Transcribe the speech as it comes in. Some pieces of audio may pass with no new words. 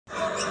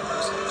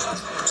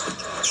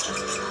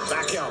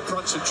Back out.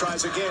 Brunson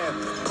tries again.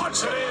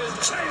 Puts it in.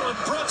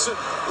 Jalen Brunson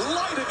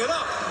lighting it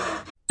up.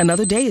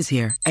 Another day is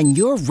here, and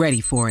you're ready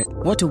for it.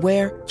 What to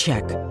wear?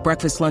 Check.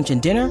 Breakfast, lunch, and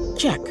dinner?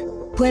 Check.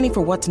 Planning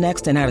for what's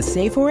next and how to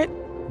save for it?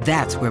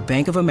 That's where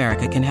Bank of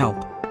America can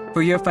help.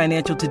 For your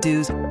financial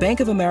to-dos, Bank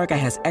of America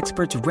has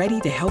experts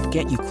ready to help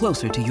get you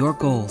closer to your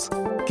goals.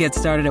 Get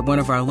started at one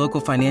of our local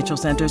financial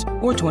centers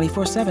or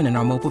 24/7 in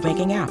our mobile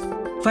banking app.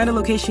 Find a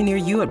location near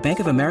you at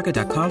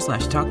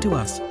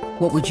bankofamerica.com/talktous.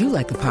 What would you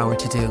like the power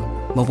to do?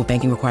 Mobile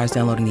banking requires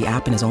downloading the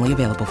app and is only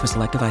available for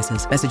select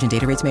devices. Message and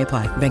data rates may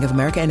apply. Bank of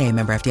America N.A.,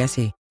 member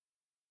FDIC.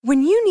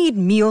 When you need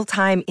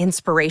mealtime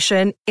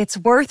inspiration, it's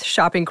worth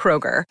shopping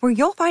Kroger, where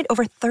you'll find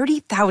over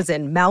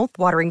 30,000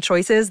 mouth-watering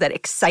choices that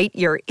excite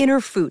your inner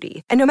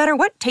foodie. And no matter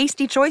what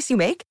tasty choice you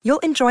make, you'll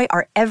enjoy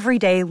our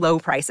everyday low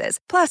prices,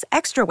 plus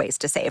extra ways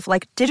to save,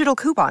 like digital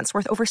coupons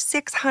worth over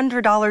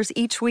 $600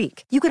 each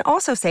week. You can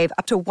also save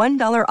up to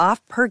 $1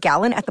 off per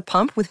gallon at the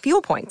pump with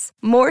fuel points.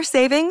 More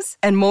savings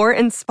and more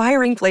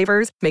inspiring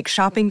flavors make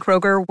shopping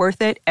Kroger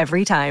worth it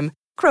every time.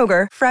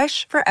 Kroger,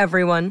 fresh for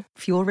everyone.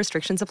 Fuel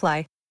restrictions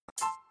apply.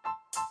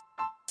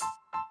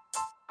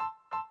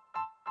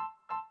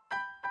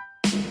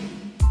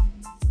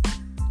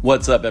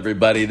 What's up,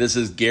 everybody? This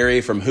is Gary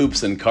from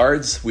Hoops and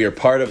Cards. We are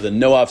part of the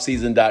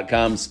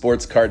NoOffSeason.com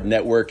Sports Card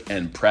Network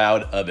and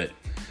proud of it.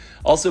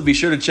 Also, be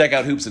sure to check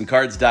out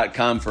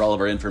hoopsandcards.com for all of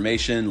our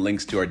information,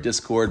 links to our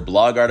Discord,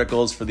 blog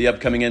articles for the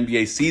upcoming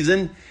NBA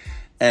season,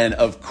 and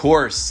of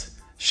course,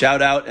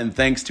 shout out and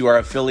thanks to our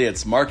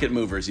affiliates, Market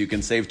Movers. You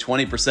can save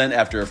 20%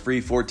 after a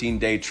free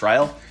 14-day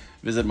trial.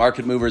 Visit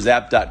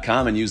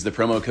marketmoversapp.com and use the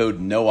promo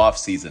code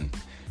NOOFFSEASON.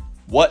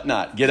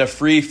 Whatnot. Get a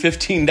free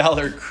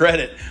 $15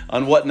 credit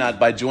on Whatnot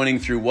by joining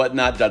through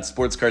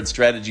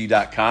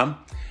whatnot.sportscardstrategy.com.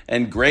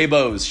 And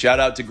Graybos.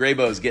 Shout out to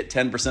Graybos. Get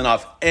 10%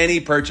 off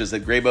any purchase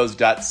at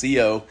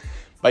graybos.co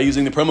by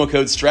using the promo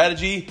code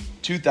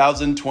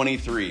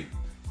STRATEGY2023.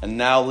 And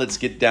now let's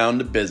get down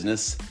to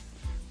business,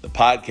 the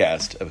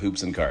podcast of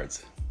Hoops and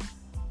Cards.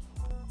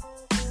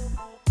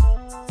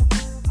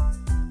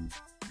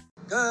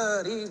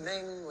 Good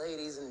evening,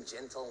 ladies and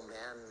gentlemen.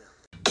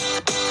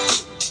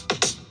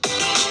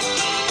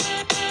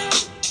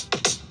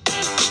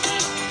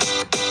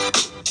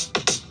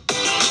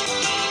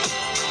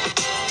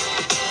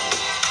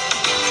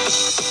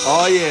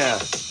 Oh, yeah.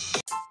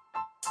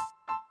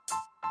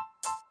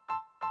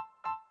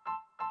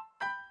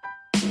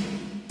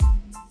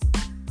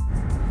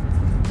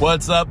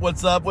 What's up,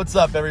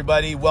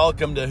 everybody?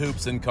 Welcome to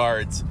Hoops and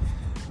Cards.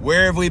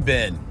 Where have we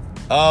been?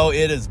 Oh,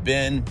 it has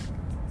been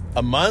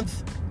a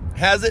month,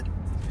 has it?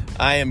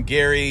 I am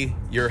Gary,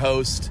 your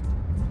host.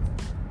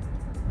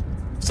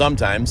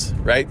 Sometimes,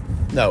 right?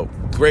 No,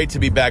 great to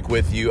be back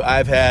with you.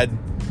 I've had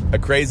a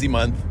crazy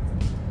month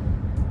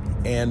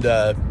and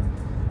a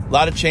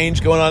lot of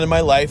change going on in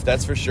my life,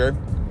 that's for sure.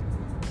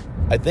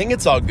 I think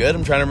it's all good.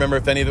 I'm trying to remember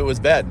if any of it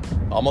was bad.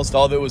 Almost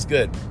all of it was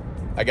good.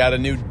 I got a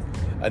new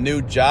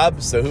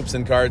job, so Hoops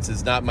and Cards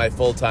is not my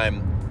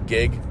full-time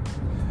gig.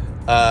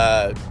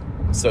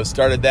 So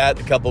started that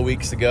a couple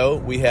weeks ago.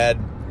 We had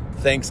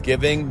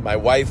Thanksgiving. My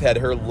wife had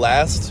her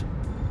last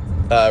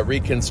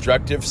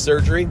reconstructive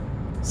surgery.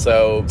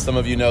 So some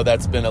of you know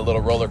that's been a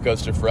little roller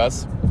coaster for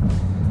us.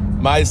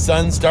 My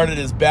son started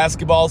his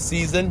basketball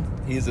season.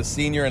 He's a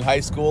senior in high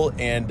school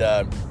and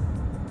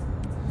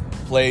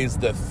plays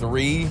the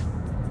three,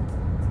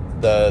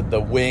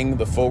 the wing,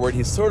 the forward.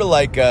 He's sort of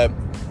like, I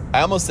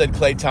almost said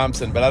Klay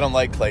Thompson, but I don't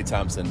like Klay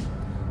Thompson.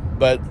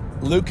 But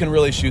Luke can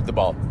really shoot the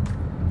ball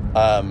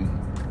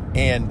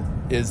and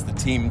is the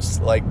team's,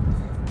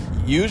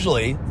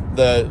 usually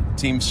the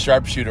team's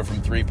sharpshooter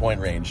from three-point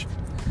range.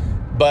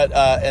 But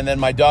and then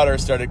my daughter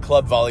started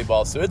club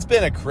volleyball, so it's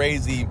been a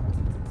crazy,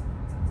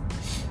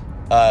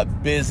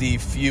 busy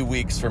few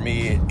weeks for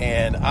me,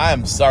 and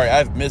I'm sorry,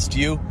 I've missed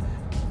you.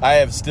 I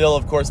have still,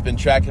 of course, been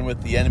tracking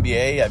with the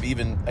NBA. I've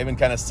even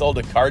kind of sold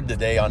a card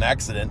today on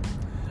accident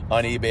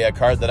on eBay, a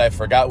card that I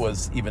forgot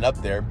was even up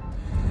there.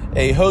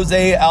 A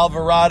Jose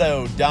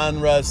Alvarado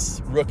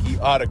Donruss rookie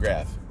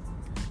autograph.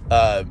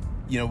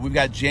 We've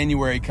got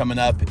January coming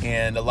up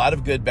and a lot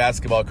of good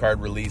basketball card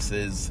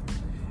releases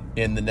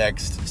in the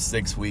next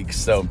 6 weeks.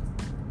 So,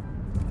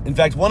 in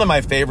fact, one of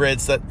my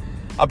favorites that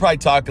I'll probably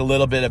talk a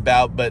little bit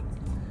about, but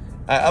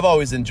I've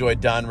always enjoyed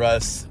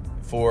Donruss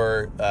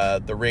for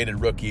the rated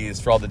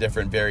rookies, for all the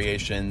different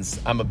variations.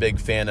 I'm a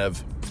big fan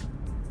of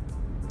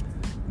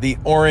the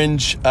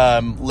orange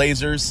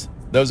lasers.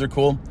 Those are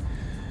cool,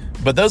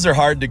 but those are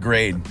hard to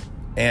grade.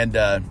 And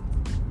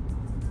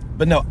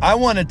but no, I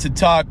wanted to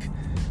talk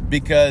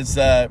because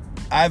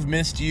I've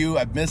missed you.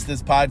 I've missed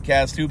this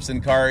podcast, Hoops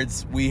and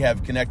Cards. We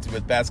have connected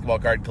with basketball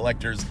card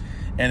collectors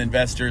and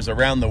investors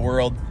around the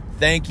world.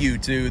 Thank you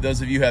to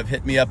those of you who have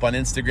hit me up on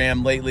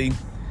Instagram lately,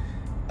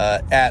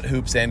 at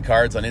Hoops and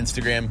Cards on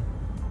Instagram.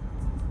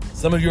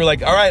 Some of you are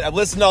like, all right, I've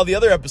listened to all the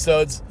other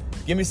episodes.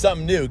 Give me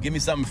something new. Give me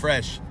something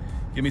fresh.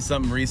 Give me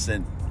something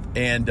recent.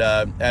 And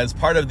as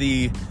part of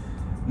the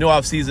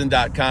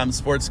NoOffSeason.com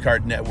Sports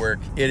Card Network,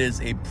 it is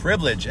a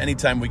privilege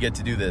anytime we get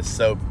to do this.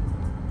 So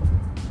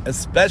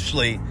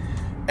especially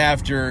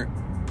after,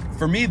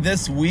 for me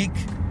this week,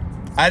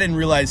 I didn't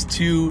realize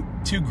two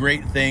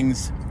great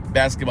things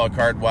basketball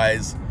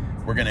card-wise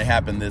were going to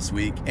happen this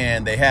week,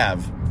 and they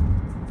have.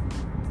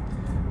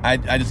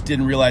 I just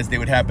didn't realize they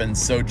would happen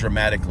so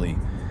dramatically.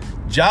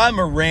 Ja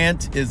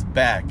Morant is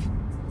back.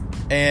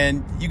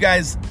 And you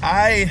guys,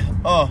 a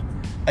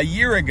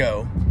year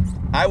ago,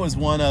 I was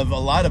one of a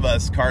lot of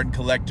us card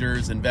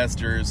collectors,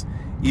 investors,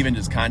 even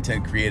just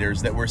content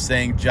creators that were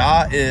saying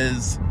Ja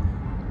is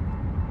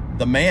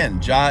the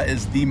man. Ja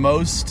is the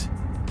most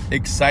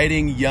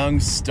exciting young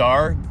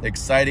star,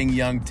 exciting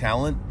young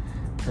talent,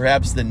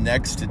 perhaps the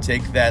next to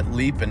take that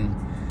leap. And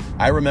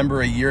I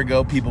remember a year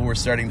ago, people were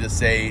starting to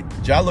say,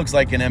 Ja looks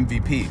like an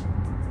MVP.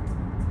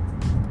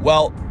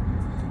 Well,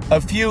 a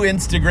few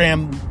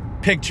Instagram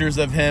pictures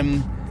of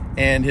him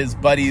and his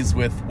buddies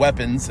with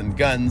weapons and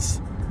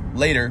guns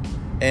later,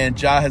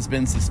 and Ja has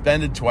been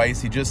suspended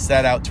twice. He just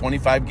sat out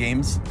 25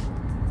 games.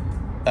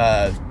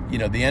 The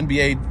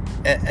NBA,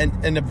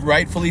 and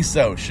rightfully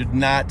so, should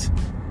not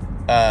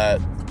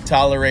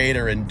tolerate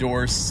or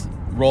endorse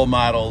role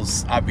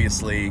models,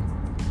 obviously,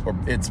 or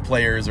its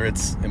players or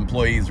its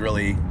employees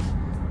really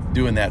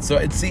doing that. So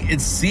it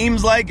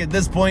seems like at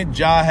this point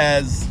Ja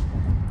has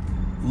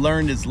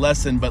learned his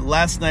lesson, but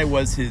last night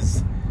was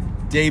his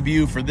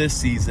debut for this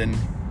season.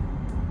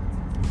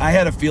 I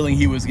had a feeling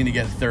he was going to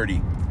get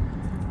 30.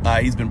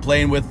 He's been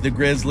playing with the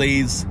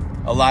Grizzlies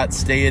a lot,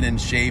 staying in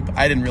shape.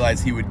 I didn't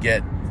realize he would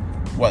get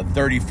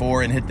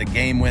 34 and hit the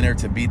game winner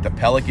to beat the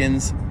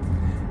Pelicans.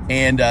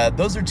 And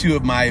those are two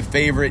of my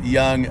favorite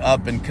young,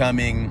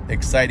 up-and-coming,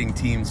 exciting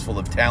teams full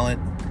of talent.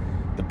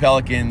 The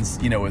Pelicans,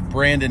 with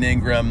Brandon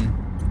Ingram,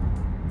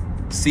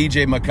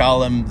 CJ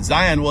McCollum,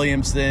 Zion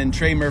Williamson,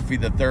 Trey Murphy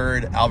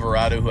III,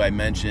 Alvarado, who I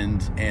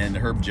mentioned, and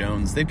Herb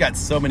Jones. They've got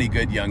so many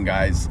good young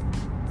guys.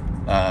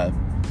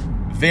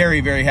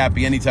 Very, very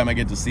happy anytime I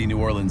get to see New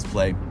Orleans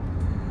play.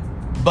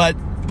 But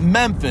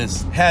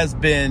Memphis has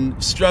been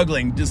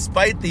struggling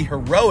despite the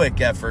heroic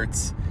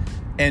efforts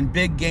and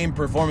big game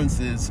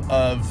performances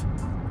of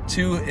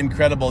two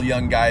incredible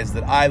young guys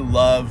that I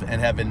love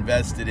and have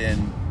invested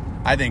in,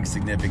 I think,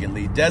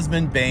 significantly.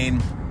 Desmond Bane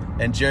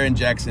and Jaren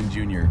Jackson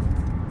Jr.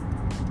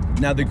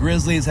 Now, the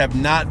Grizzlies have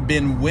not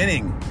been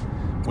winning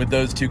with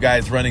those two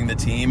guys running the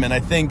team, and I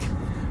think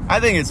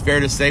it's fair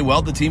to say,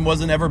 well, the team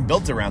wasn't ever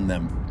built around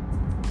them.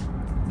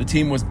 The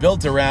team was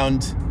built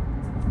around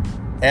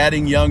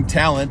adding young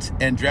talent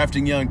and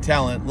drafting young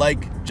talent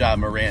like Ja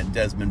Morant,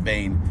 Desmond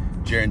Bane,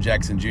 Jaren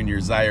Jackson Jr.,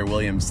 Zaire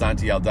Williams,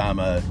 Santi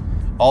Aldama,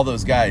 all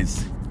those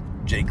guys,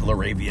 Jake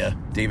LaRavia,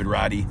 David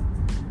Roddy.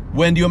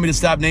 When do you want me to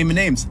stop naming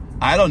names?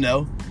 I don't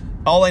know.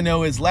 All I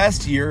know is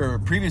last year or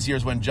previous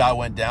years when Ja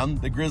went down,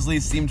 the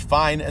Grizzlies seemed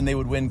fine and they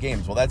would win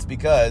games. Well, that's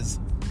because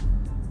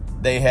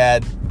they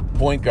had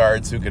point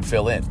guards who could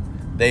fill in.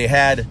 They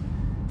had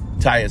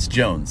Tyus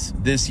Jones.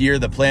 This year,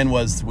 the plan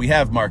was we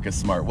have Marcus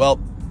Smart. Well,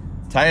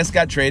 Tyus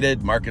got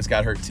traded. Marcus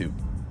got hurt too.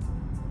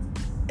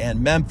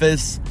 And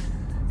Memphis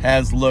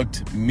has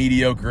looked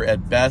mediocre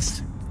at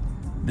best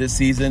this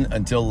season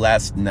until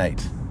last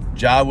night.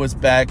 Ja was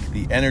back.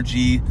 The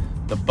energy,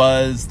 the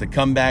buzz, the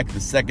comeback,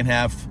 the second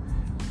half,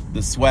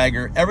 the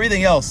swagger,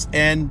 everything else.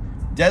 And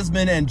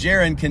Desmond and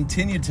Jaren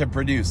continued to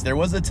produce. There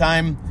was a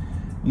time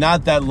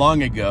not that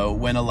long ago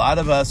when a lot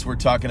of us were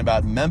talking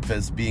about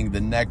Memphis being the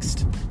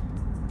next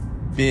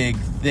big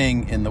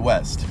thing in the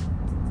West.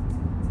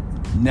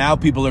 Now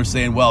people are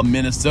saying, well,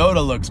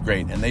 Minnesota looks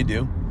great, and they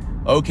do.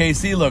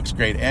 OKC looks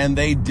great, and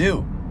they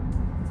do.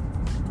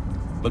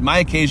 But my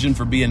occasion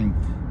for being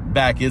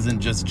back isn't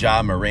just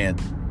Ja Morant.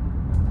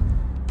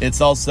 It's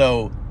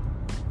also,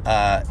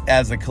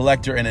 as a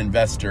collector and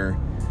investor,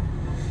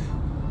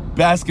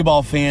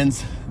 basketball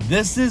fans,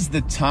 this is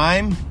the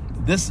time,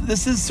 this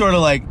is sort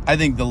of like, I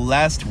think, the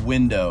last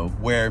window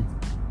where,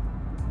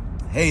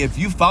 hey, if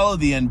you follow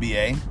the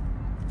NBA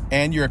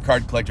and you're a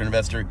card collector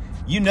investor,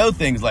 you know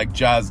things like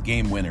Ja's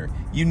game winner.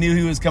 You knew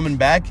he was coming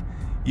back.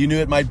 You knew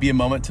it might be a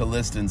moment to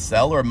list and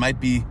sell, or it might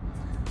be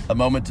a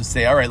moment to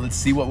say, all right, let's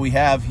see what we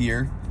have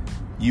here.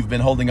 You've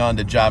been holding on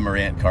to Ja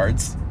Morant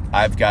cards.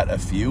 I've got a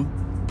few.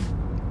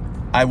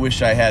 I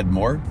wish I had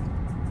more.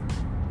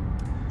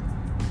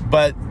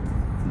 But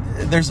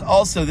there's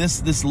also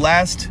this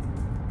last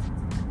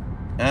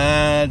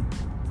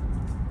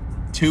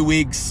 2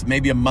 weeks,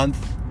 maybe a month,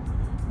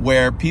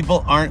 where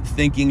people aren't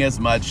thinking as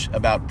much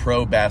about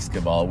pro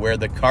basketball, where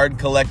the card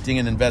collecting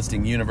and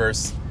investing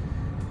universe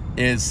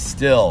is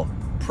still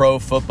pro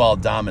football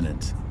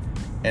dominant,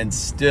 and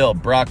still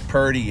Brock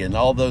Purdy and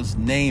all those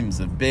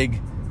names of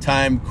big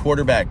time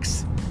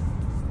quarterbacks.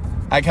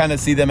 I kind of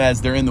see them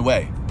as they're in the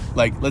way.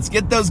 Like, let's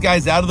get those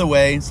guys out of the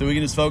way so we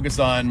can just focus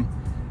on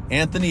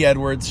Anthony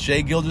Edwards,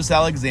 Shai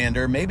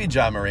Gilgeous-Alexander, maybe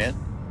Ja Morant,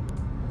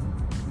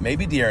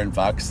 maybe De'Aaron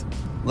Fox.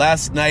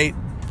 Last night,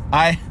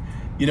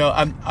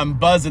 I'm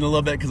buzzing a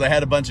little bit because I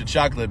had a bunch of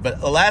chocolate,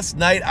 but last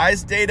night I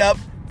stayed up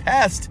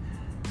past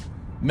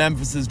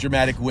Memphis's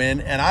dramatic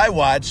win, and I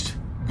watched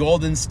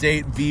Golden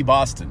State v.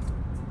 Boston.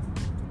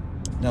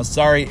 Now,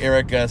 sorry,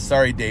 Erica,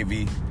 sorry,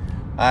 Davey.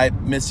 I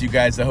miss you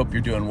guys. I hope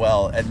you're doing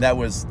well. And that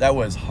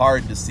was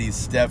hard to see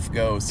Steph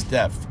go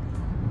Steph.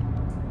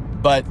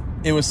 But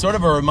it was sort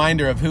of a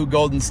reminder of who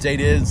Golden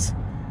State is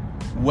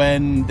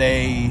when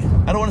I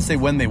don't want to say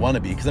when they want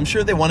to be, because I'm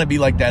sure they want to be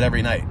like that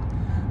every night.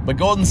 But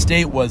Golden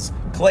State was,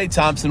 Klay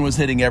Thompson was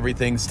hitting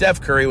everything.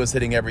 Steph Curry was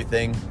hitting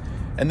everything.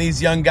 And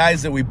these young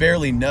guys that we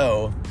barely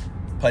know,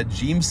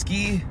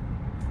 Pajimski,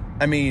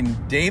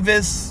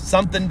 Davis,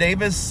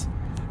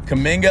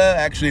 Kuminga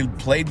actually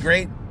played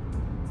great.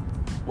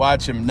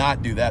 Watch him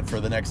not do that for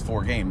the next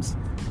 4 games.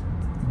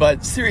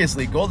 But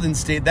seriously, Golden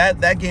State,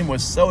 that game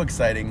was so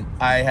exciting.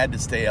 I had to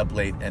stay up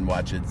late and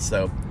watch it.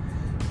 So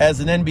as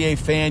an NBA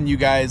fan, you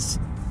guys,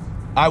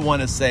 I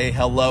want to say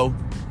hello.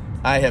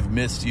 I have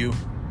missed you.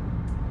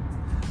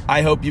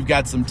 I hope you've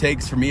got some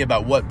takes for me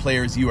about what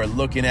players you are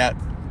looking at,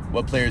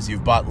 what players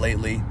you've bought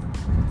lately.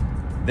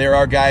 There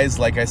are guys,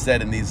 like I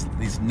said, in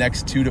these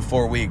next 2 to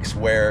 4 weeks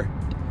where,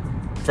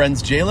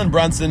 friends, Jalen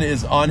Brunson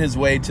is on his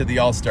way to the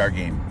All-Star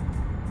game.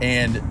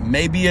 And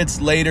maybe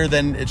it's later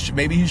than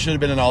maybe he should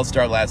have been an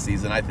All-Star last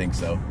season. I think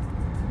so.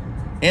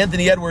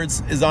 Anthony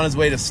Edwards is on his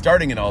way to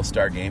starting an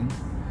All-Star game.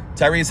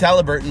 Tyrese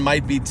Halliburton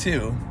might be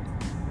too.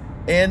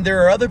 And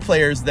there are other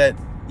players that,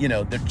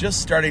 they're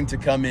just starting to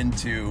come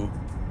into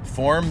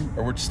form,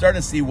 or we're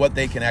starting to see what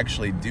they can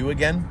actually do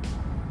again.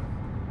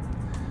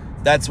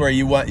 That's where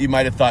you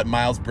might have thought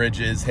Miles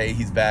Bridges, hey,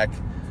 he's back.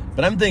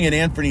 But I'm thinking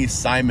Anthony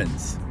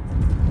Simons.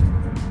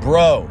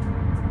 Bro,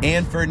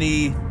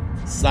 Anthony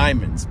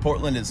Simons.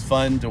 Portland is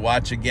fun to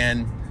watch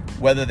again.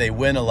 Whether they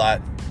win a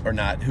lot or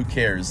not, who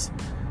cares?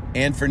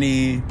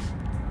 Anthony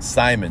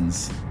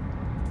Simons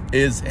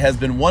has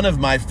been one of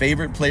my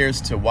favorite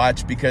players to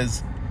watch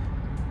because,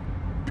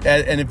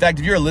 and in fact,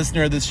 if you're a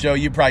listener of this show,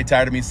 you're probably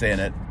tired of me saying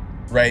it,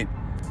 right?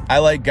 I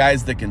like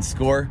guys that can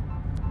score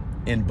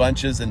in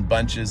bunches and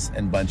bunches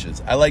and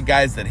bunches. I like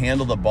guys that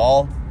handle the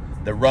ball,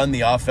 that run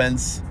the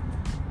offense,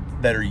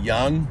 that are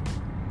young.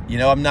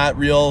 I'm not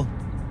real,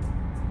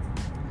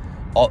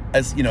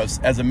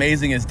 as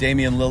amazing as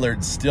Damian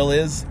Lillard still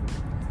is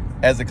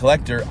as a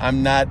collector,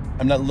 I'm not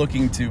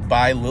looking to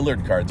buy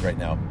Lillard cards right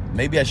now.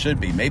 Maybe I should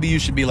be. Maybe you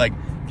should be like,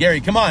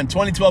 Gary, come on,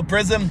 2012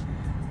 Prism,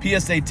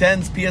 PSA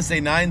 10s, PSA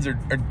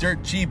 9s are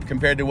dirt cheap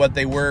compared to what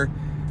they were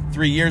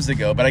 3 years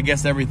ago, but I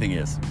guess everything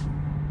is.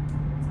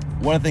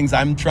 One of the things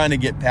I'm trying to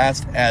get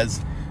past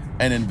as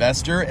an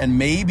investor, and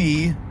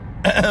maybe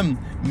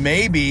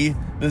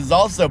this is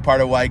also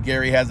part of why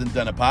Gary hasn't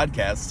done a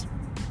podcast,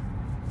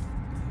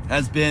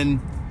 has been,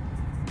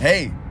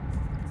 hey,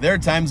 there are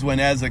times when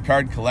as a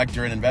card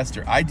collector and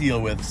investor, I deal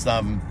with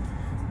some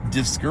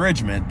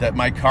discouragement that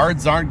my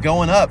cards aren't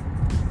going up,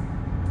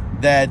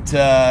 that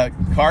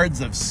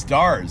cards of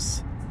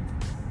stars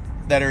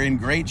that are in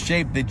great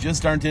shape, they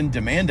just aren't in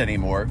demand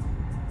anymore,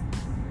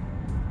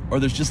 or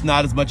there's just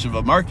not as much of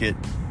a market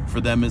for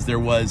them as there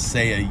was,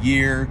 say, a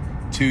year,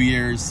 2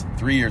 years,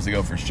 3 years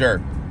ago for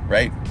sure,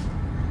 right?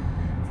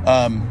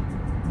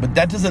 But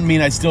that doesn't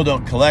mean I still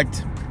don't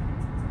collect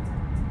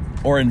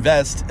or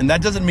invest, and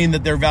that doesn't mean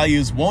that their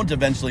values won't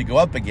eventually go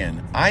up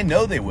again. I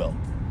know they will.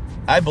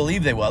 I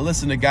believe they will. I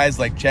listen to guys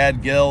like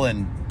Chad Gill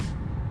and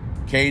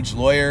Cage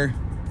Lawyer.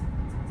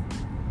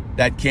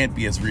 That can't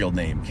be his real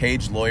name.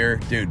 Cage Lawyer.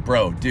 Dude,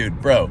 bro.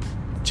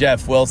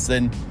 Jeff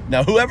Wilson.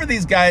 Now, whoever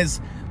these guys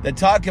that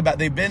talk about,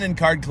 they've been in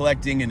card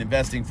collecting and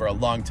investing for a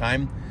long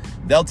time,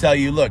 they'll tell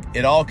you, look,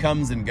 it all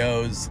comes and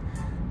goes,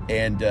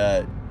 and,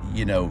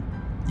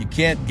 you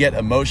can't get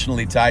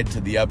emotionally tied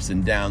to the ups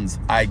and downs.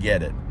 I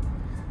get it.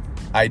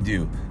 I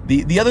do.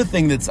 The other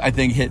thing that's, I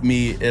think, hit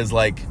me is,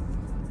 like,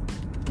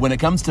 when it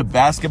comes to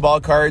basketball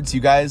cards,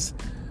 you guys,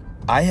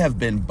 I have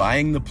been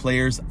buying the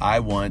players I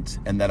want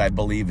and that I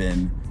believe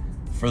in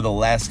for the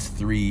last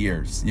 3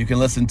 years. You can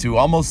listen to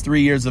almost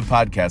 3 years of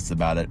podcasts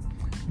about it.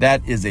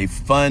 That is a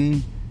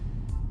fun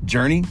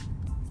journey.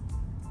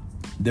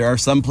 There are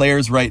some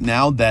players right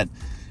now that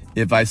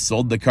if I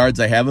sold the cards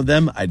I have of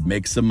them, I'd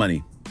make some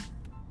money.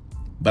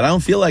 But I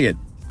don't feel like it.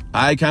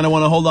 I kind of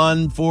want to hold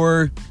on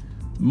for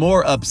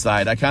more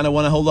upside. I kind of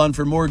want to hold on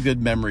for more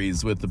good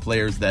memories with the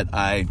players that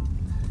I,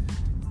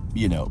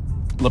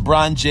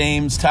 LeBron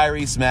James,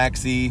 Tyrese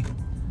Maxey.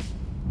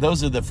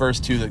 Those are the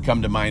first two that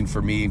come to mind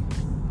for me.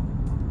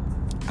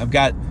 I've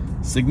got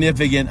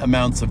significant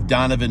amounts of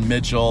Donovan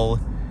Mitchell,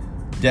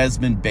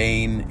 Desmond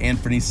Bain,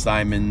 Anthony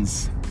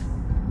Simons,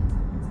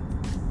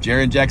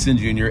 Jaren Jackson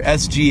Jr.,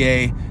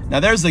 SGA. Now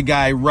there's a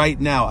guy right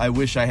now I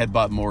wish I had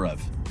bought more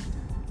of.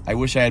 I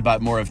wish I had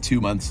bought more of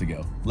 2 months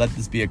ago. Let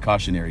this be a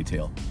cautionary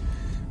tale.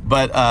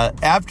 But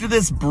after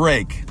this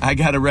break, I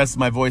got to rest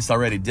my voice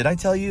already. Did I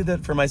tell you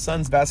that for my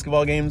son's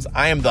basketball games,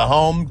 I am the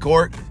home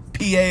court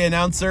PA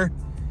announcer?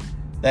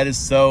 That is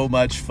so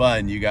much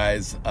fun, you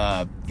guys.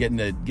 Getting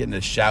to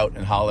shout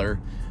and holler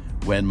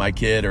when my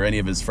kid or any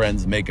of his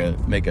friends make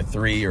a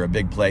three or a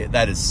big play.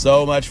 That is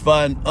so much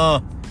fun.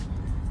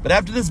 But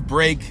after this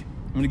break,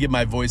 I'm going to give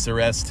my voice a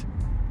rest.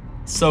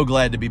 So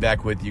glad to be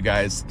back with you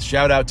guys.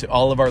 Shout out to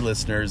all of our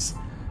listeners.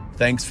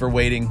 Thanks for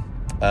waiting.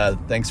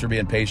 Thanks for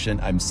being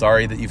patient. I'm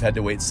sorry that you've had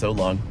to wait so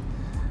long.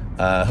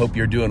 Hope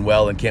you're doing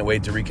well and can't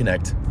wait to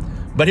reconnect.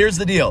 But here's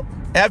the deal.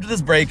 After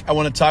this break, I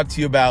want to talk to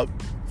you about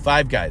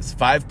 5 guys,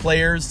 5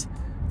 players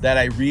that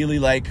I really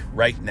like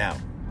right now.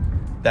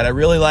 That I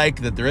really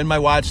like, that they're in my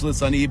watch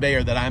list on eBay,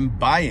 or that I'm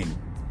buying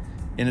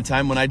in a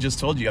time when I just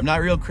told you I'm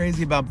not real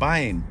crazy about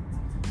buying.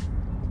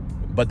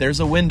 But there's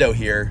a window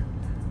here,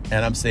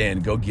 and I'm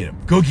saying go get him.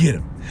 Go get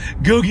him.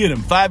 Go get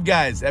him. 5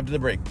 guys after the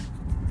break.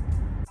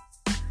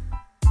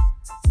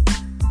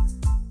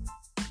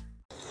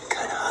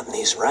 Kind of hot in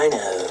these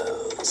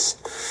rhinos.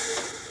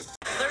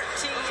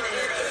 13 and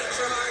 8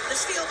 from Art. The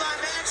steal by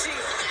Maxey.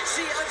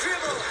 Maxey, a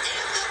dribble,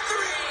 and the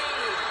 3.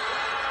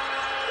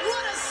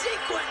 What a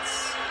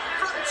sequence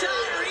from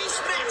Tyrese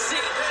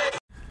Maxey.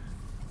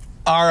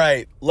 All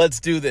right, let's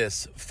do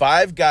this.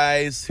 5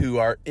 guys who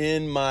are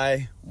in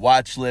my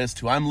watch list,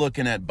 who I'm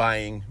looking at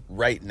buying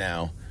right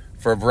now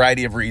for a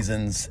variety of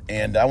reasons.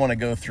 And I want to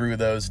go through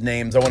those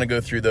names. I want to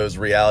go through those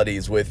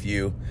realities with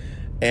you.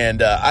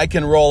 And I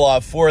can roll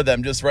off 4 of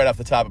them just right off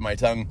the top of my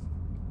tongue.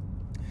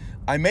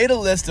 I made a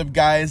list of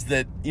guys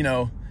that,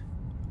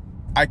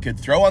 I could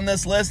throw on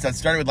this list. I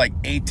started with like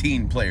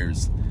 18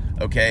 players,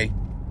 okay?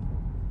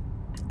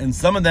 And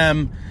some of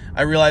them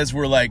I realized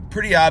were like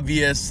pretty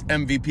obvious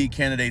MVP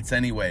candidates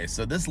anyway.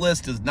 So this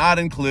list does not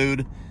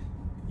include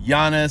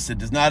Giannis. It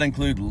does not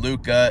include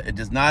Luka. It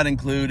does not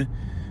include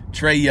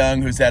Trae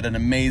Young, who's had an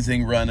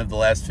amazing run of the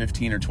last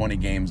 15 or 20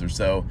 games or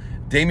so.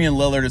 Damian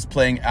Lillard is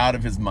playing out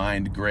of his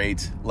mind.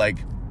 Great. Like,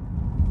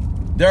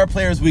 there are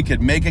players we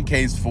could make a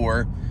case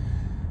for,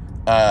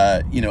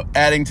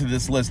 adding to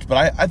this list.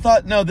 But I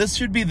thought, no, this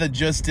should be the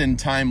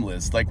just-in-time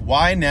list. Like,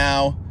 why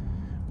now?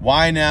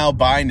 Why now?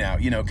 Buy now?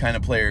 Kind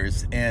of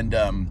players. And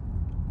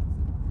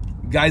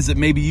guys that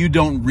maybe you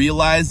don't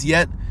realize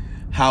yet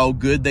how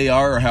good they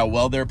are or how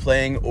well they're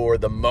playing, or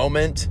the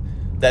moment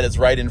that is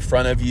right in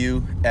front of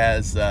you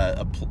as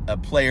a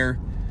player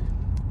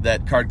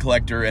that card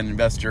collector and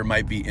investor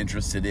might be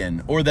interested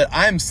in. Or that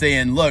I'm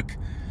saying, look,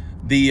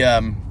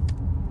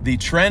 the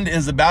trend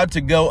is about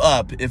to go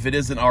up if it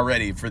isn't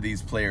already for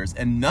these players.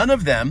 And none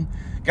of them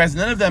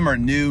are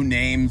new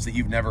names that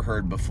you've never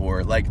heard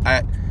before. Like,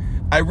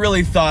 I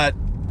really thought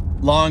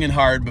long and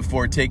hard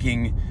before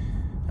taking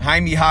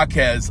Jaime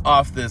Jaquez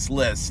off this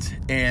list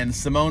and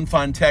Simone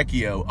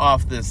Fontecchio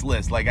off this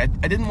list. Like, I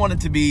didn't want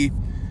it to be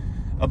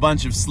a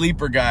bunch of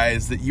sleeper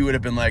guys that you would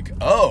have been like,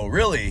 oh,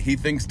 really? He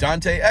thinks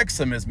Dante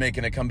Exum is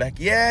making a comeback.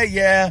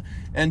 Yeah.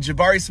 And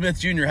Jabari Smith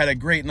Jr. had a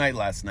great night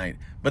last night.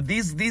 But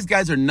these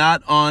guys are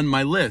not on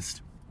my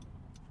list.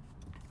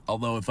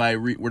 Although if I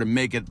were to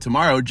make it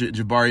tomorrow,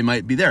 Jabari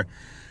might be there.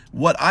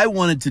 What I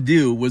wanted to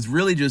do was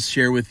really just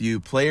share with you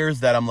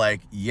players that I'm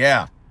like,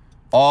 yeah.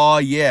 Oh,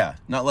 yeah.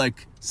 Not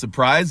like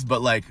surprised,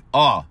 but like,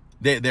 oh,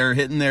 they're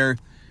hitting their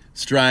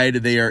stride.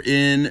 They are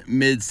in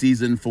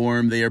mid-season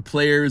form. They are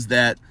players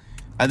that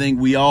I think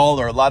we all,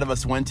 or a lot of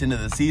us, went into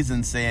the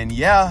season saying,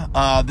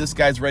 yeah, this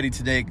guy's ready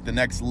to take the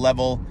next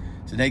level,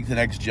 to take the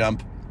next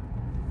jump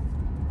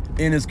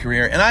in his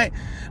career. And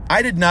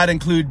I did not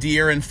include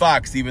De'Aaron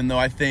Fox, even though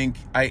I think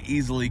I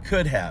easily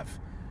could have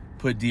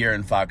put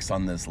De'Aaron Fox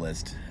on this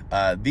list.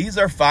 These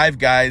are 5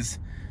 guys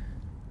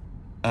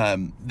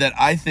that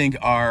I think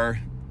are,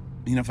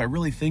 if I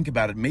really think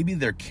about it, maybe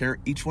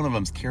each one of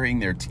them's carrying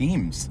their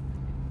teams,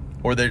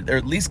 or they're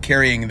at least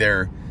carrying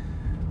their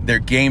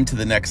game to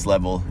the next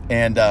level.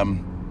 And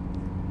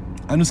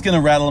I'm just going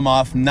to rattle them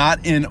off,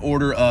 not in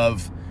order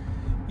of,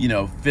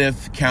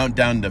 5th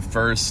countdown to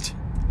 1st,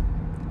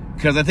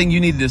 because I think you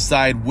need to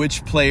decide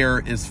which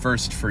player is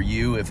first for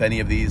you, if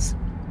any of these.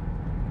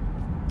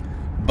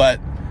 But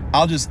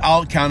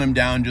I'll count them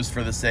down just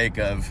for the sake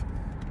of,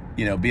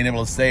 being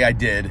able to say I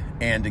did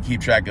and to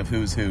keep track of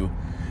who's who.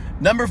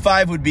 Number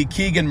 5 would be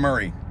Keegan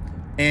Murray.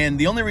 And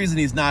the only reason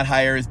he's not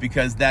higher is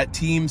because that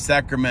team,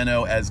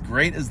 Sacramento, as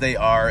great as they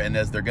are and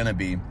as they're going to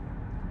be,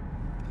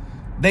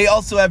 they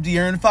also have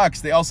De'Aaron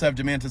Fox. They also have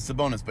Domantas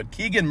Sabonis. But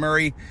Keegan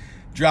Murray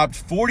dropped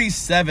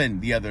 47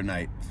 the other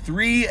night.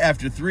 3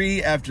 after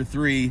 3 after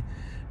 3.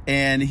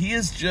 And he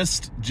is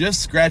just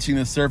scratching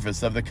the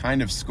surface of the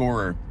kind of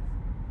scorer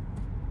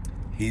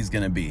he's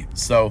going to be.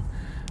 So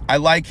I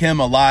like him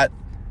a lot.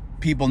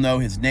 People know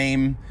his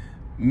name.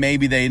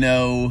 Maybe they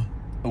know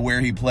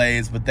where he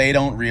plays, but they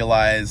don't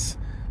realize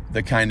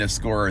the kind of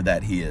scorer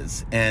that he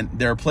is. And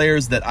there are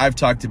players that I've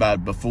talked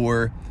about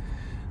before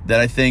that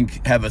I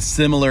think have a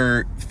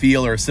similar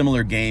feel or a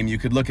similar game. You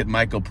could look at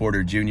Michael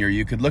Porter Jr.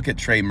 You could look at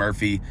Trey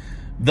Murphy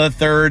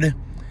III.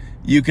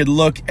 You could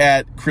look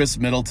at Chris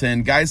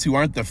Middleton, guys who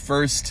aren't the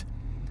first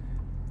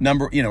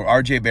number,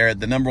 RJ Barrett,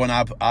 the number one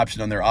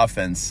option on their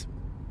offense.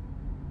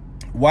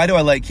 Why do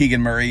I like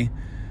Keegan Murray?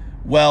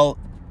 Well,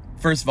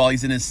 first of all,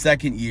 he's in his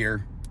 2nd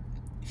year.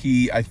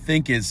 He, I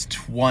think, is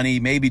 20,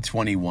 maybe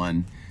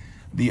 21.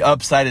 The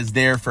upside is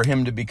there for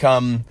him to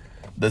become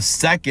the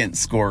 2nd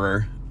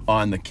scorer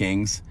on the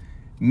Kings.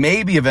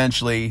 Maybe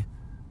eventually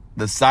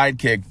the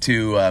sidekick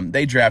to,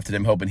 they drafted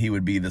him hoping he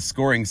would be the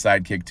scoring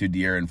sidekick to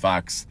De'Aaron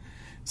Fox.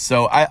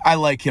 So I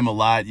like him a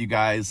lot, you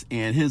guys.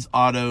 And his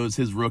autos,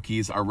 his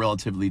rookies are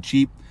relatively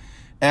cheap.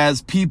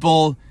 As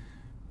people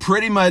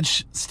pretty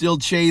much still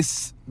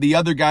chase the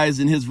other guys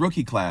in his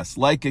rookie class,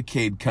 like a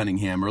Cade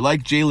Cunningham or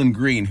like Jalen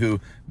Green, who,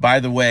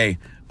 by the way,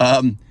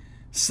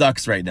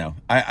 sucks right now.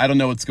 I don't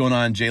know what's going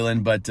on,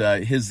 Jalen, but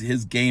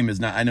his game is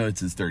not. I know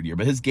it's his third year,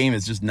 but his game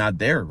is just not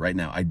there right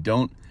now. I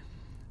don't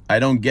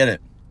get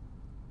it.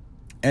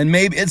 And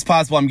maybe it's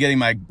possible I'm getting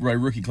my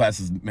rookie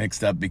classes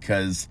mixed up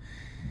because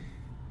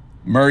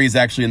Murray's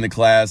actually in the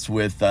class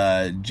with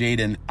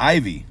Jaden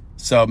Ivey.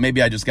 So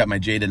maybe I just got my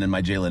Jaden and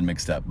my Jalen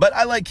mixed up. But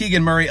I like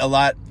Keegan Murray a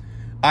lot.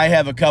 I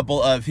have a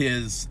couple of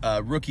his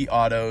rookie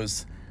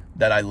autos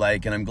that I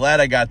like, and I'm glad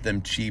I got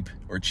them cheap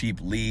or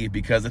cheaply,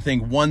 because I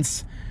think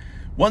once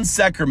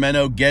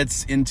Sacramento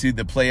gets into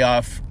the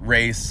playoff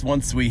race,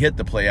 once we hit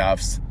the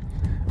playoffs,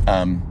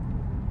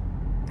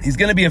 he's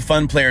going to be a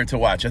fun player to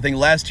watch. I think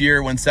last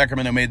year when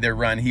Sacramento made their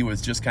run, he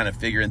was just kind of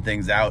figuring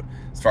things out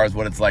as far as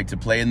what it's like to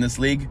play in this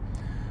league,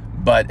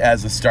 but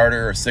as a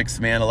starter or sixth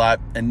man a lot.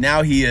 And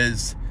now he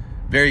is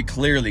very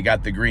clearly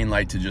got the green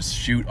light to just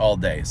shoot all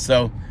day.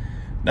 So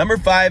number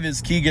 5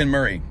 is Keegan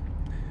Murray.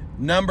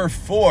 Number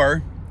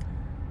 4,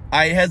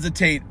 I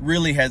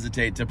really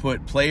hesitate to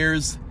put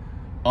players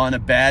on a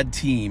bad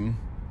team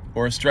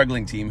or a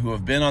struggling team who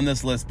have been on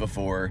this list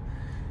before,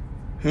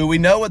 who we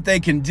know what they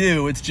can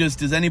do. It's just,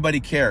 does anybody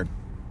care?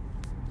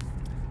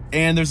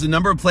 And there's a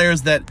number of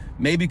players that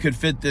maybe could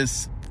fit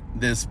this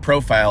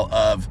profile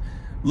of,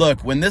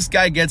 look, when this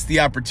guy gets the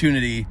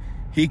opportunity,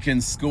 he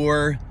can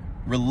score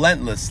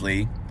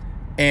relentlessly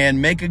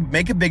and make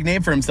a big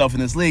name for himself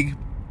in this league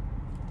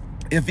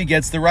if he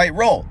gets the right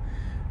role.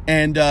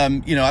 And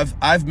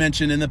I've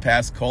mentioned in the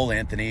past Cole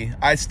Anthony.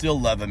 I still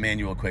love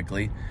Emmanuel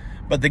Quickley,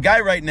 but the guy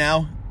right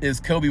now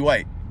is Coby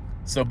White.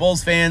 So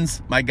Bulls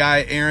fans, my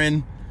guy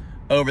Aaron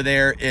over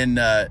there in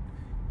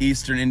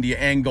Eastern India,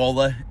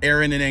 Angola.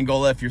 Aaron in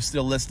Angola, if you're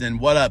still listening,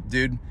 what up,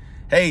 dude?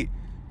 Hey,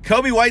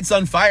 Coby White's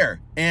on fire.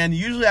 And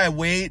usually I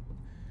wait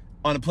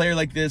on a player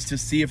like this to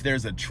see if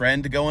there's a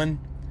trend going.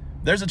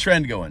 There's a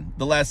trend going.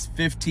 The last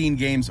 15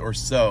 games or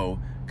so,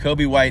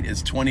 Coby White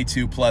is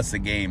 22 plus a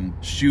game,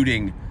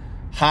 shooting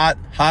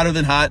hotter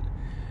than hot,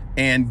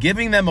 and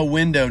giving them a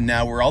window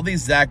now where all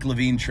these Zach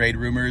LaVine trade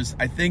rumors,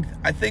 I think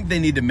they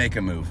need to make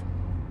a move.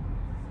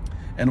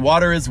 And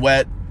water is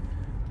wet,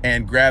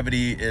 and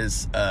gravity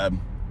is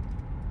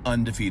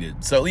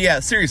undefeated. So yeah,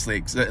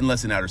 seriously,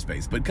 unless in outer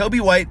space. But Coby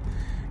White,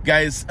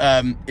 guys,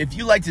 if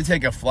you like to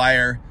take a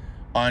flyer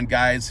on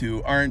guys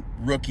who aren't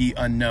rookie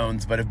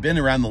unknowns but have been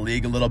around the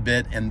league a little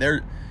bit, and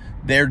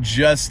they're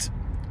just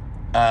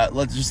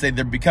let's just say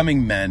they're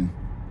becoming men,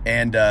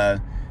 and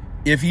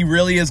if he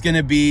really is going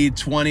to be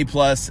 20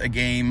 plus a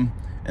game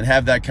and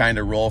have that kind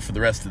of role for the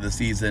rest of the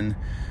season,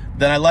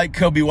 then I like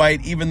Coby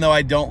White, even though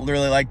I don't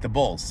really like the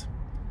Bulls.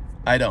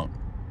 I don't.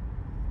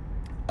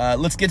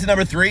 Let's get to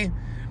number 3.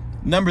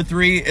 Number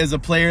 3 is a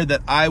player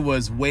that I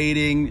was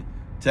waiting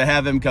to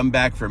have him come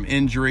back from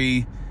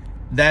injury.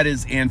 That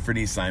is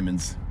Anthony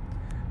Simons.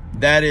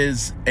 That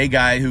is a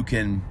guy who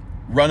can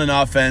run an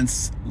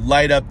offense,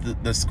 light up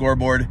the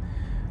scoreboard.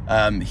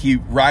 He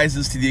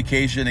rises to the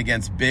occasion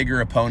against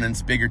bigger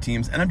opponents, bigger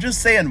teams. And I'm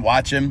just saying,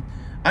 watch him.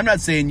 I'm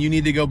not saying you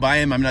need to go buy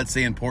him. I'm not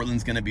saying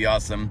Portland's going to be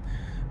awesome.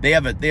 They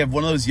have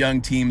one of those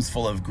young teams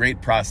full of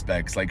great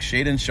prospects like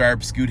Shaedon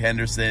Sharpe, Scoot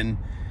Henderson.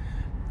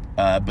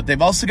 But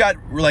they've also got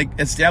like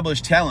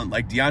established talent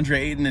like DeAndre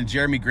Ayton and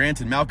Jeremy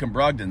Grant and Malcolm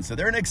Brogdon. So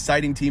they're an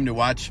exciting team to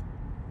watch.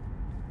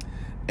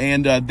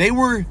 And they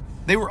were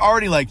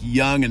already like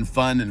young and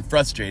fun and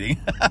frustrating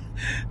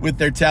with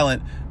their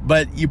talent.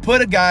 But you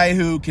put a guy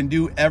who can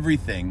do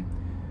everything,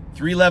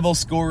 3-level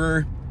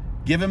scorer,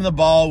 give him the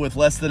ball with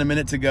less than a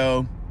minute to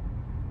go.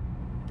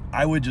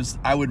 I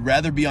would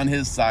rather be on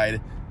his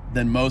side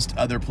than most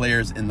other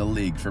players in the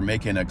league for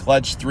making a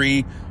clutch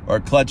 3 or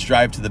a clutch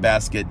drive to the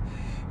basket.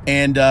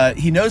 And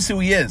he knows who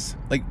he is.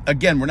 Like,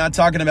 again, we're not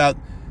talking about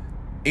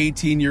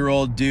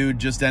 18-year-old dude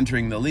just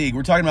entering the league.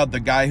 We're talking about the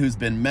guy who's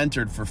been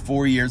mentored for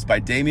 4 years by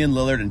Damian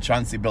Lillard and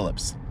Chauncey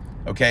Billups.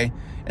 Okay?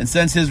 And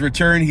since his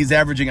return, he's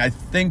averaging, I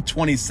think,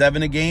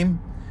 27 a game.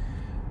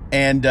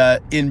 And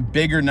in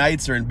bigger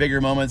nights or in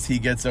bigger moments, he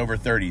gets over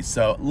 30.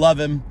 So, love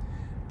him.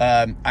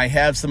 I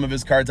have some of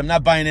his cards. I'm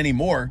not buying any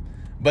more.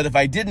 But if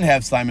I didn't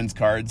have Simon's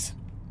cards,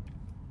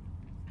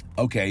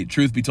 okay,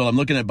 truth be told, I'm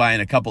looking at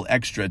buying a couple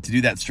extra to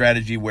do that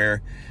strategy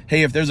where,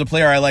 hey, if there's a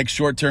player I like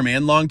short-term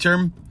and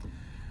long-term,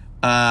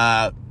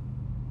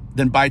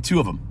 then buy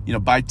 2 of them.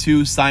 Buy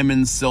 2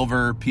 Simons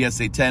Silver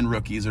PSA 10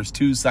 rookies. There's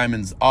 2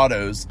 Simons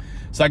autos.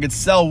 So I could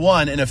sell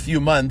one in a few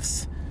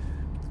months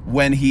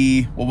when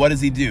what does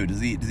he do? Does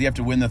he have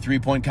to win the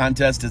 3-point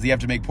contest? Does he have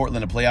to make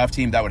Portland a playoff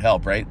team? That would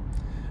help, right?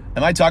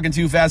 Am I talking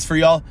too fast for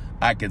y'all?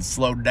 I could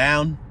slow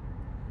down.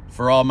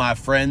 For all my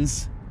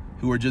friends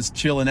who are just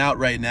chilling out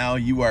right now,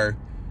 you are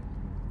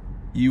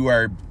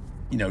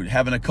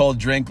having a cold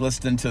drink,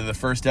 listening to the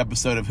first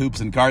episode of Hoops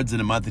and Cards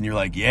in a month, and you're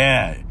like,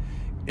 yeah,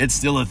 it's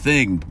still a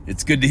thing.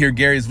 It's good to hear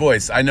Gary's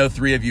voice. I know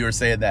 3 of you are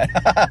saying that.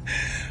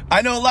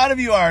 I know a lot of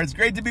you are. It's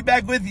great to be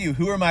back with you.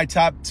 Who are my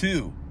top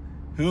 2?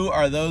 Who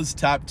are those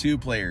top 2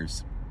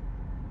 players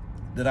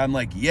that I'm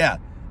like, yeah,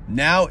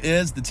 now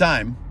is the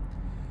time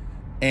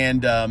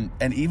And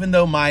even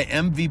though my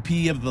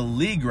MVP of the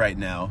league right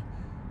now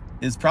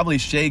is probably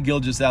Shai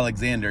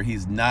Gilgeous-Alexander,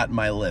 he's not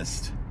my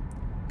list.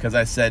 Because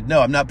I said,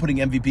 no, I'm not putting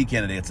MVP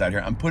candidates out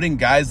here. I'm putting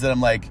guys that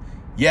I'm like,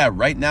 yeah,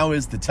 right now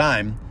is the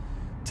time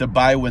to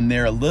buy when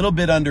they're a little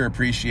bit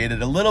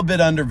underappreciated, a little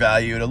bit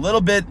undervalued, a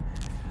little bit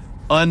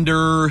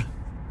under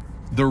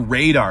the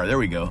radar. There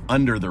we go,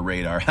 under the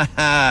radar.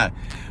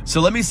 So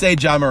let me say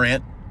Ja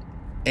Morant.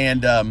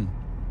 And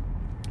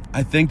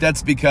I think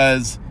that's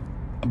because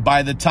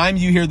by the time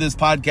you hear this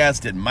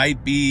podcast, it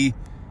might be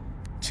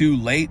too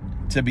late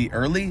to be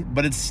early,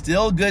 but it's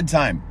still good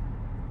time.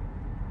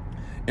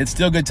 It's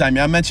still good time.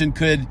 I mentioned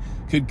could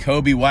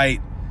Kobe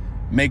White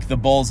make the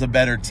Bulls a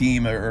better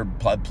team or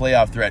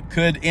playoff threat?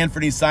 Could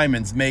Anthony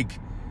Simons make,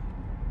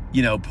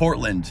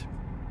 Portland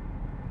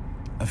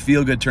a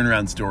feel-good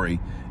turnaround story?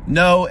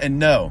 No and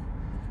no.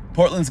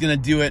 Portland's going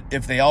to do it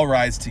if they all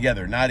rise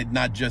together,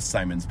 not just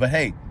Simons. But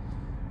hey,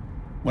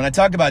 when I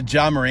talk about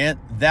Ja Morant,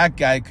 that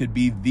guy could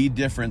be the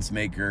difference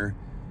maker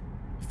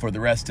for the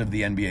rest of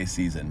the NBA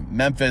season.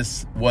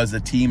 Memphis was a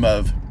team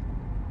of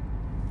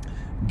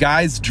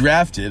guys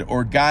drafted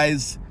or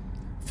guys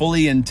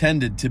fully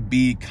intended to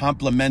be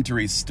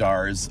complementary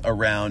stars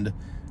around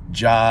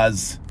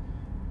Ja's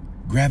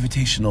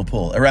gravitational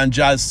pull, around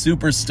Ja's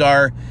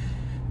superstar,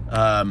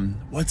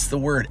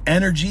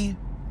 energy,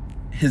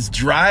 his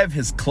drive,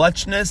 his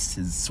clutchness,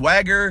 his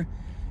swagger,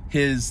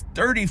 his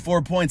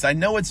 34 points. I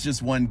know it's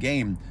just one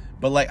game,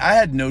 but I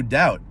had no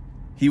doubt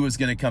he was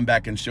going to come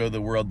back and show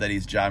the world that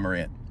he's Ja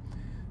Morant.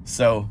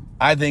 So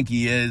I think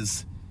he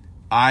is.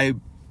 I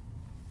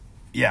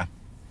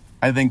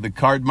think the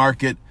card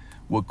market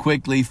will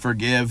quickly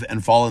forgive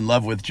and fall in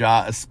love with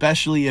Ja,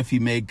 especially if he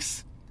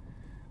makes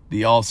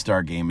the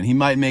All-Star game. And he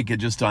might make it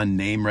just on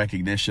name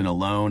recognition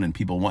alone and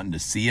people wanting to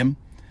see him.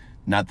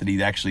 Not that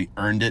he'd actually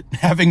earned it.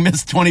 Having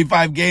missed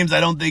 25 games, I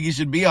don't think he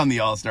should be on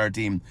the All-Star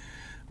team.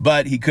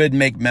 But he could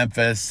make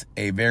Memphis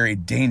a very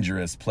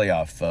dangerous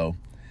playoff foe.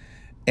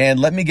 And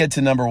let me get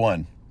to number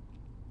one.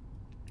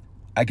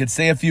 I could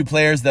say a few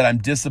players that I'm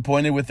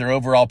disappointed with their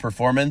overall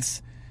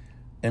performance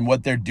and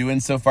what they're doing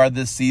so far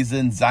this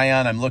season.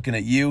 Zion, I'm looking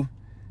at you.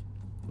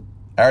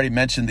 I already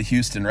mentioned the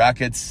Houston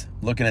Rockets.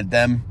 Looking at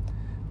them.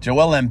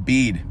 Joel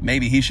Embiid,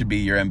 maybe he should be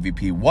your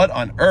MVP. What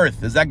on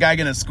earth? Is that guy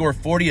going to score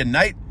 40 a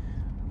night?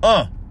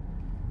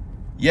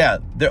 Yeah,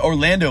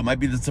 Orlando might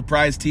be the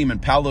surprise team,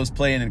 and Paolo's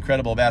playing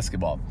incredible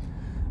basketball.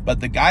 But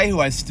the guy who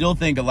I still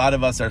think a lot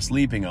of us are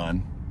sleeping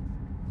on,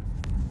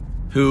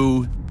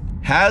 who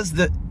has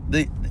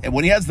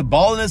when he has the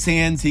ball in his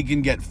hands, he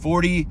can get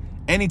 40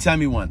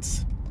 anytime he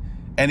wants.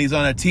 And he's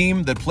on a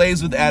team that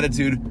plays with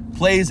attitude,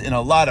 plays in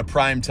a lot of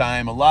prime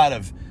time, a lot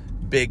of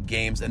big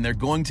games, and they're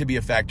going to be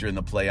a factor in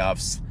the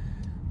playoffs.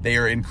 They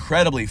are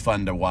incredibly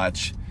fun to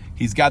watch.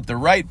 He's got the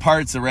right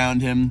parts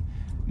around him.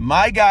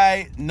 My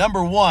guy,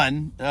 number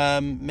one,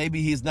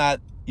 maybe he's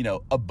not,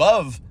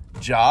 above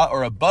Ja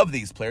or above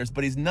these players,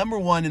 but he's number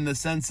one in the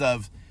sense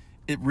of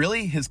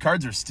his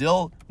cards are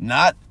still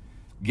not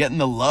getting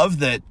the love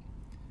that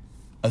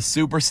a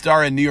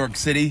superstar in New York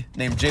City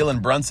named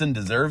Jalen Brunson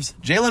deserves.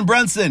 Jalen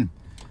Brunson,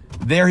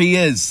 there he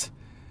is.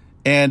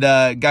 And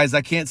guys,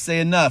 I can't say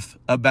enough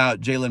about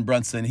Jalen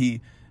Brunson.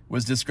 He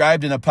was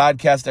described in a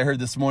podcast I heard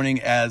this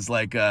morning as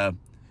like a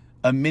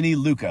mini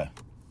Luka.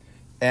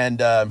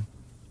 And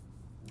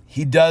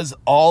he does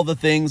all the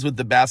things with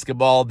the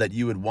basketball that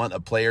you would want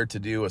a player to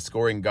do: a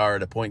scoring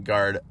guard, a point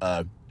guard,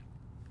 a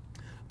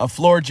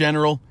floor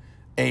general,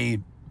 a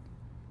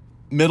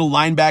middle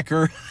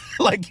linebacker.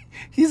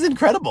 He's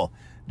incredible.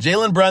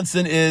 Jalen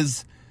Brunson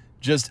is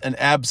just an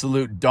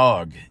absolute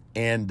dog.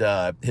 And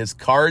his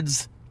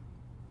cards,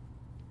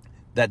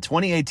 that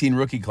 2018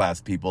 rookie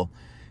class, people,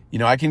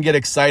 I can get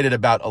excited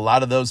about a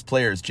lot of those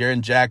players.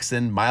 Jaren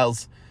Jackson,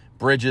 Miles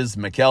Bridges,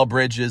 Mikal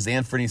Bridges,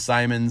 Anthony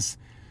Simons,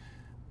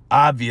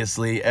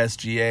 obviously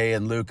SGA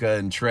and Luka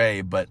and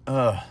Trey, but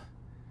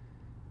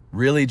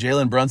really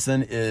Jalen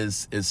Brunson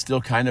is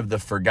still kind of the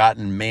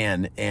forgotten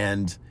man.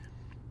 And,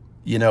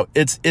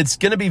 it's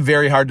going to be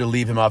very hard to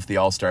leave him off the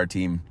All-Star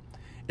team.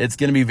 It's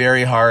going to be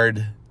very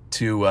hard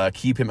to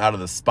keep him out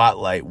of the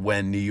spotlight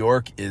when New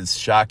York is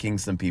shocking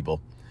some people.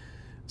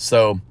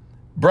 So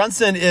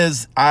Brunson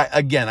is,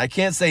 I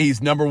can't say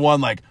he's number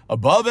one,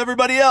 above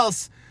everybody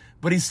else,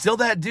 but he's still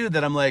that dude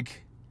that I'm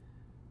like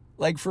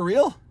for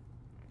real?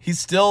 He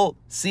still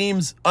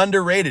seems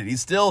underrated. He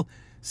still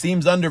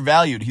seems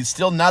undervalued. He's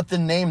still not the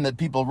name that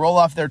people roll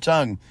off their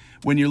tongue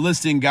when you're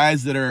listing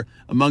guys that are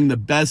among the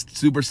best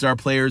superstar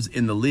players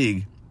in the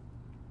league.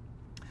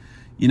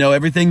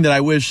 Everything that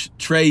I wish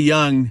Trae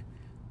Young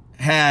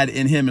had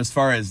in him as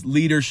far as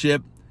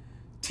leadership,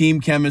 team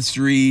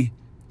chemistry,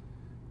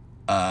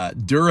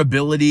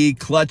 durability,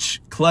 clutch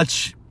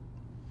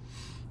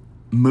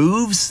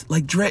moves.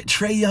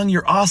 Trae Young,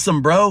 you're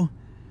awesome, bro.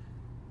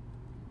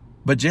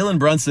 But Jalen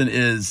Brunson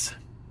is,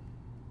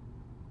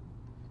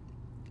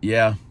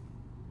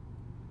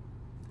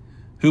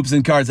 hoops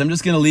and cards. I'm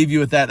just going to leave you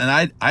with that.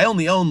 And I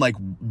only own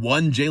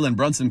one Jalen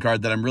Brunson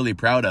card that I'm really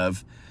proud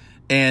of.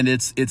 And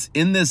it's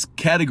in this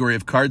category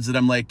of cards that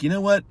I'm like, you know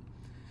what?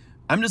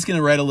 I'm just going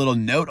to write a little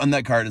note on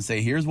that card and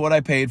say, here's what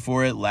I paid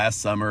for it last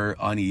summer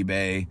on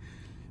eBay.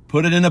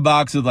 Put it in a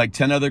box with like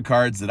 10 other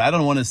cards that I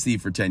don't want to see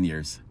for 10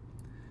 years.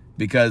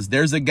 Because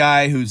there's a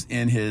guy who's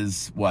in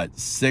his,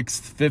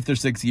 fifth or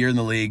sixth year in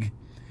the league.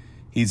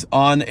 He's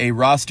on a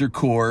roster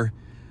core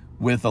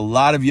with a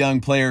lot of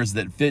young players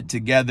that fit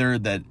together,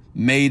 that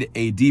made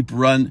a deep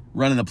run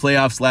in the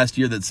playoffs last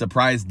year that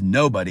surprised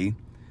nobody.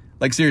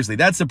 Like, seriously,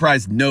 that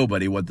surprised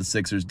nobody what the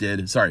Sixers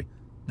did. Sorry,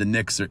 the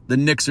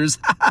Knicksers.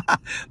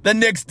 The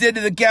Knicks did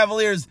to the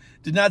Cavaliers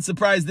did not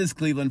surprise this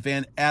Cleveland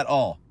fan at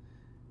all.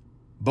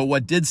 But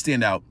what did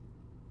stand out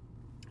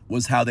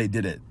was how they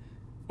did it.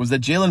 Was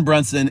that Jalen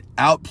Brunson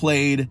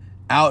outplayed,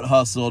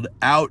 out-hustled,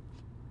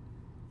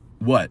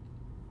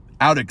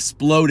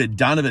 out-exploded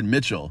Donovan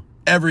Mitchell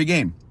every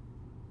game.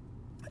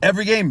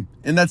 Every game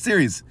in that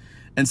series.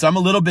 And so I'm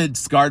a little bit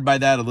scarred by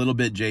that, a little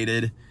bit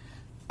jaded.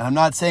 I'm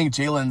not saying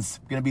Jalen's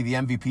going to be the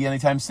MVP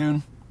anytime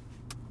soon.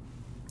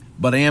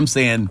 But I am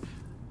saying,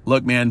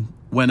 look, man,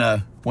 when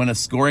a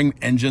scoring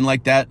engine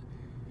like that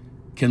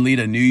can lead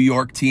a New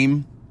York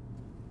team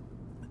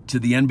to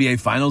the NBA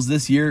Finals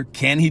this year,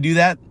 can he do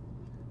that?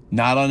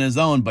 Not on his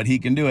own, but he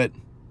can do it.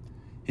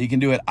 He can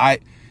do it.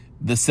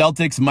 The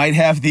Celtics might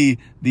have the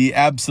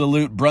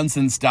absolute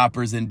Brunson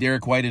stoppers in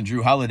Derek White and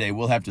Drew Holiday.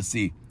 We'll have to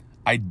see.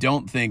 I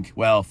don't think,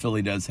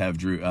 Philly does have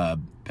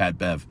Pat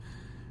Bev.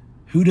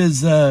 Who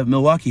does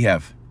Milwaukee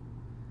have?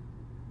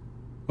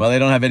 Well, they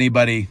don't have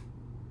anybody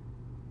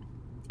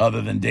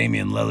other than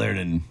Damian Lillard,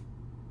 and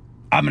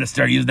I'm going to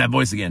start using that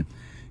voice again.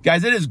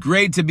 Guys, it is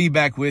great to be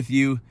back with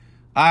you.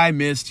 I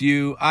missed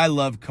you. I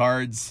love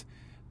cards.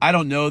 I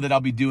don't know that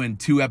I'll be doing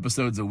 2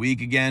 episodes a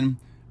week again,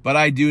 but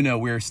I do know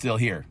we're still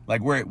here.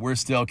 Like, we're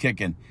still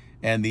kicking.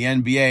 And the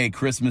NBA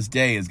Christmas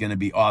Day is going to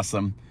be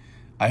awesome.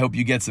 I hope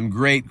you get some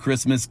great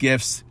Christmas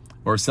gifts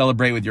or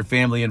celebrate with your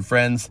family and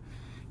friends.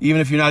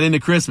 Even if you're not into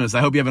Christmas,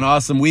 I hope you have an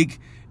awesome week,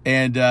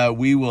 and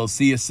we will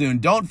see you soon.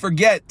 Don't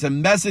forget to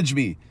message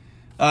me.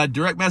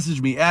 Direct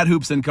message me at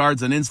Hoops and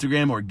Cards on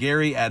Instagram or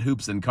Gary at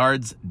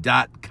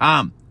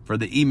hoopsandcards.com for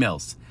the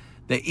emails.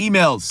 The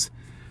emails.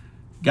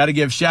 Got to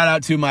give shout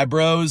out to my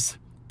bros.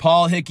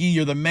 Paul Hickey,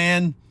 you're the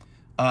man.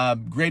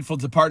 Grateful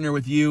to partner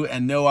with you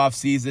and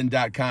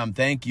nooffseason.com.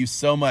 Thank you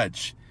so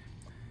much.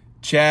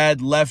 Chad,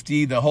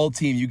 Lefty, the whole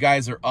team. You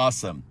guys are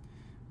awesome.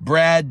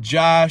 Brad,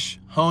 Josh,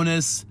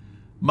 Honus,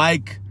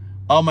 Mike,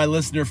 all my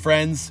listener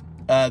friends.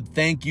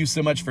 Thank you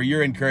so much for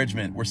your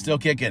encouragement. We're still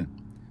kicking.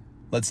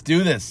 Let's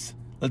do this.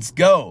 Let's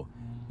go.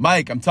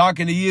 Mike, I'm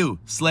talking to you.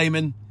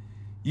 Slayman,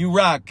 you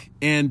rock.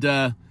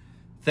 And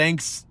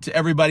thanks to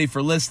everybody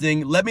for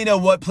listening. Let me know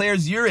what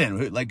players you're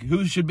in. Like,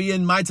 who should be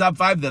in my top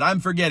 5 that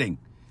I'm forgetting,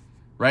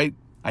 right?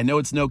 I know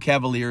it's no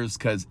Cavaliers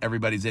because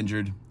everybody's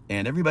injured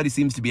and everybody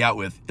seems to be out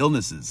with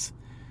illnesses.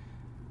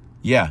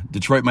 Yeah,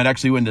 Detroit might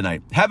actually win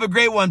tonight. Have a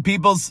great one,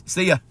 peoples.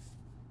 See ya.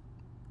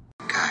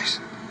 Guys,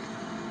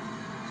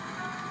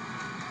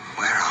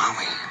 where are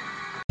we?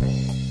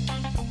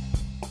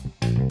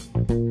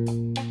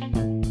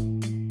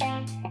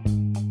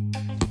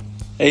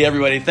 Hey,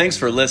 everybody. Thanks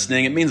for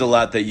listening. It means a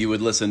lot that you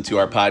would listen to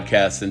our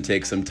podcast and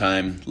take some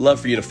time. Love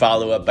for you to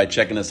follow up by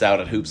checking us out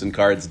at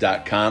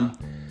hoopsandcards.com.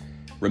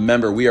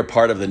 Remember, we are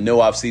part of the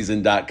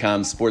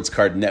nooffseason.com sports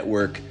card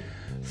network.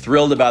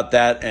 Thrilled about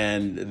that,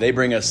 and they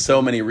bring us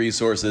so many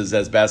resources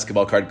as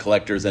basketball card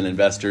collectors and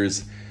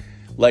investors,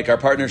 like our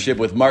partnership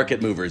with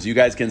Market Movers. You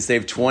guys can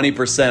save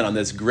 20% on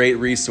this great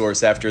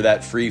resource after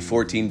that free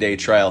 14-day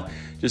trial.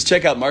 Just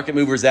check out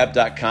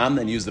marketmoversapp.com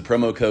and use the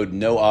promo code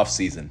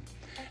NOOFFSEASON.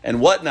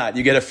 And Whatnot,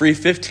 you get a free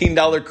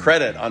 $15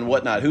 credit on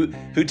Whatnot.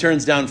 Who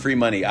turns down free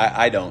money?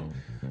 I don't.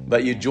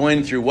 But you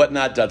join through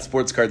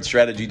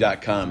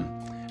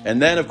whatnot.sportscardstrategy.com. And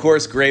then, of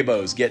course,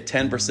 Graybos. Get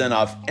 10%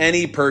 off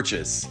any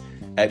purchase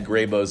at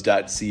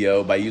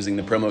graybos.co by using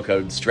the promo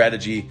code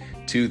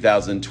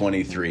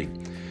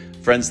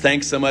STRATEGY2023. Friends,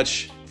 thanks so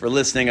much for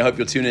listening. I hope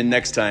you'll tune in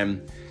next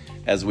time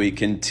as we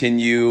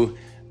continue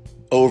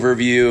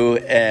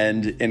overview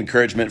and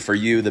encouragement for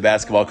you, the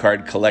basketball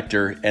card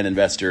collector and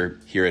investor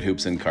here at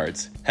Hoops and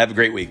Cards. Have a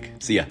great week.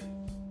 See ya.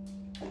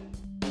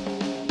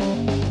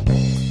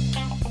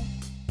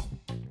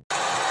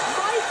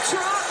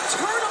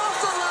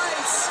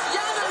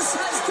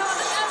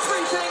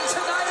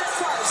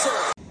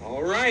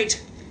 All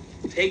right.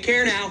 Take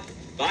care now.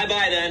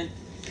 Bye-bye then.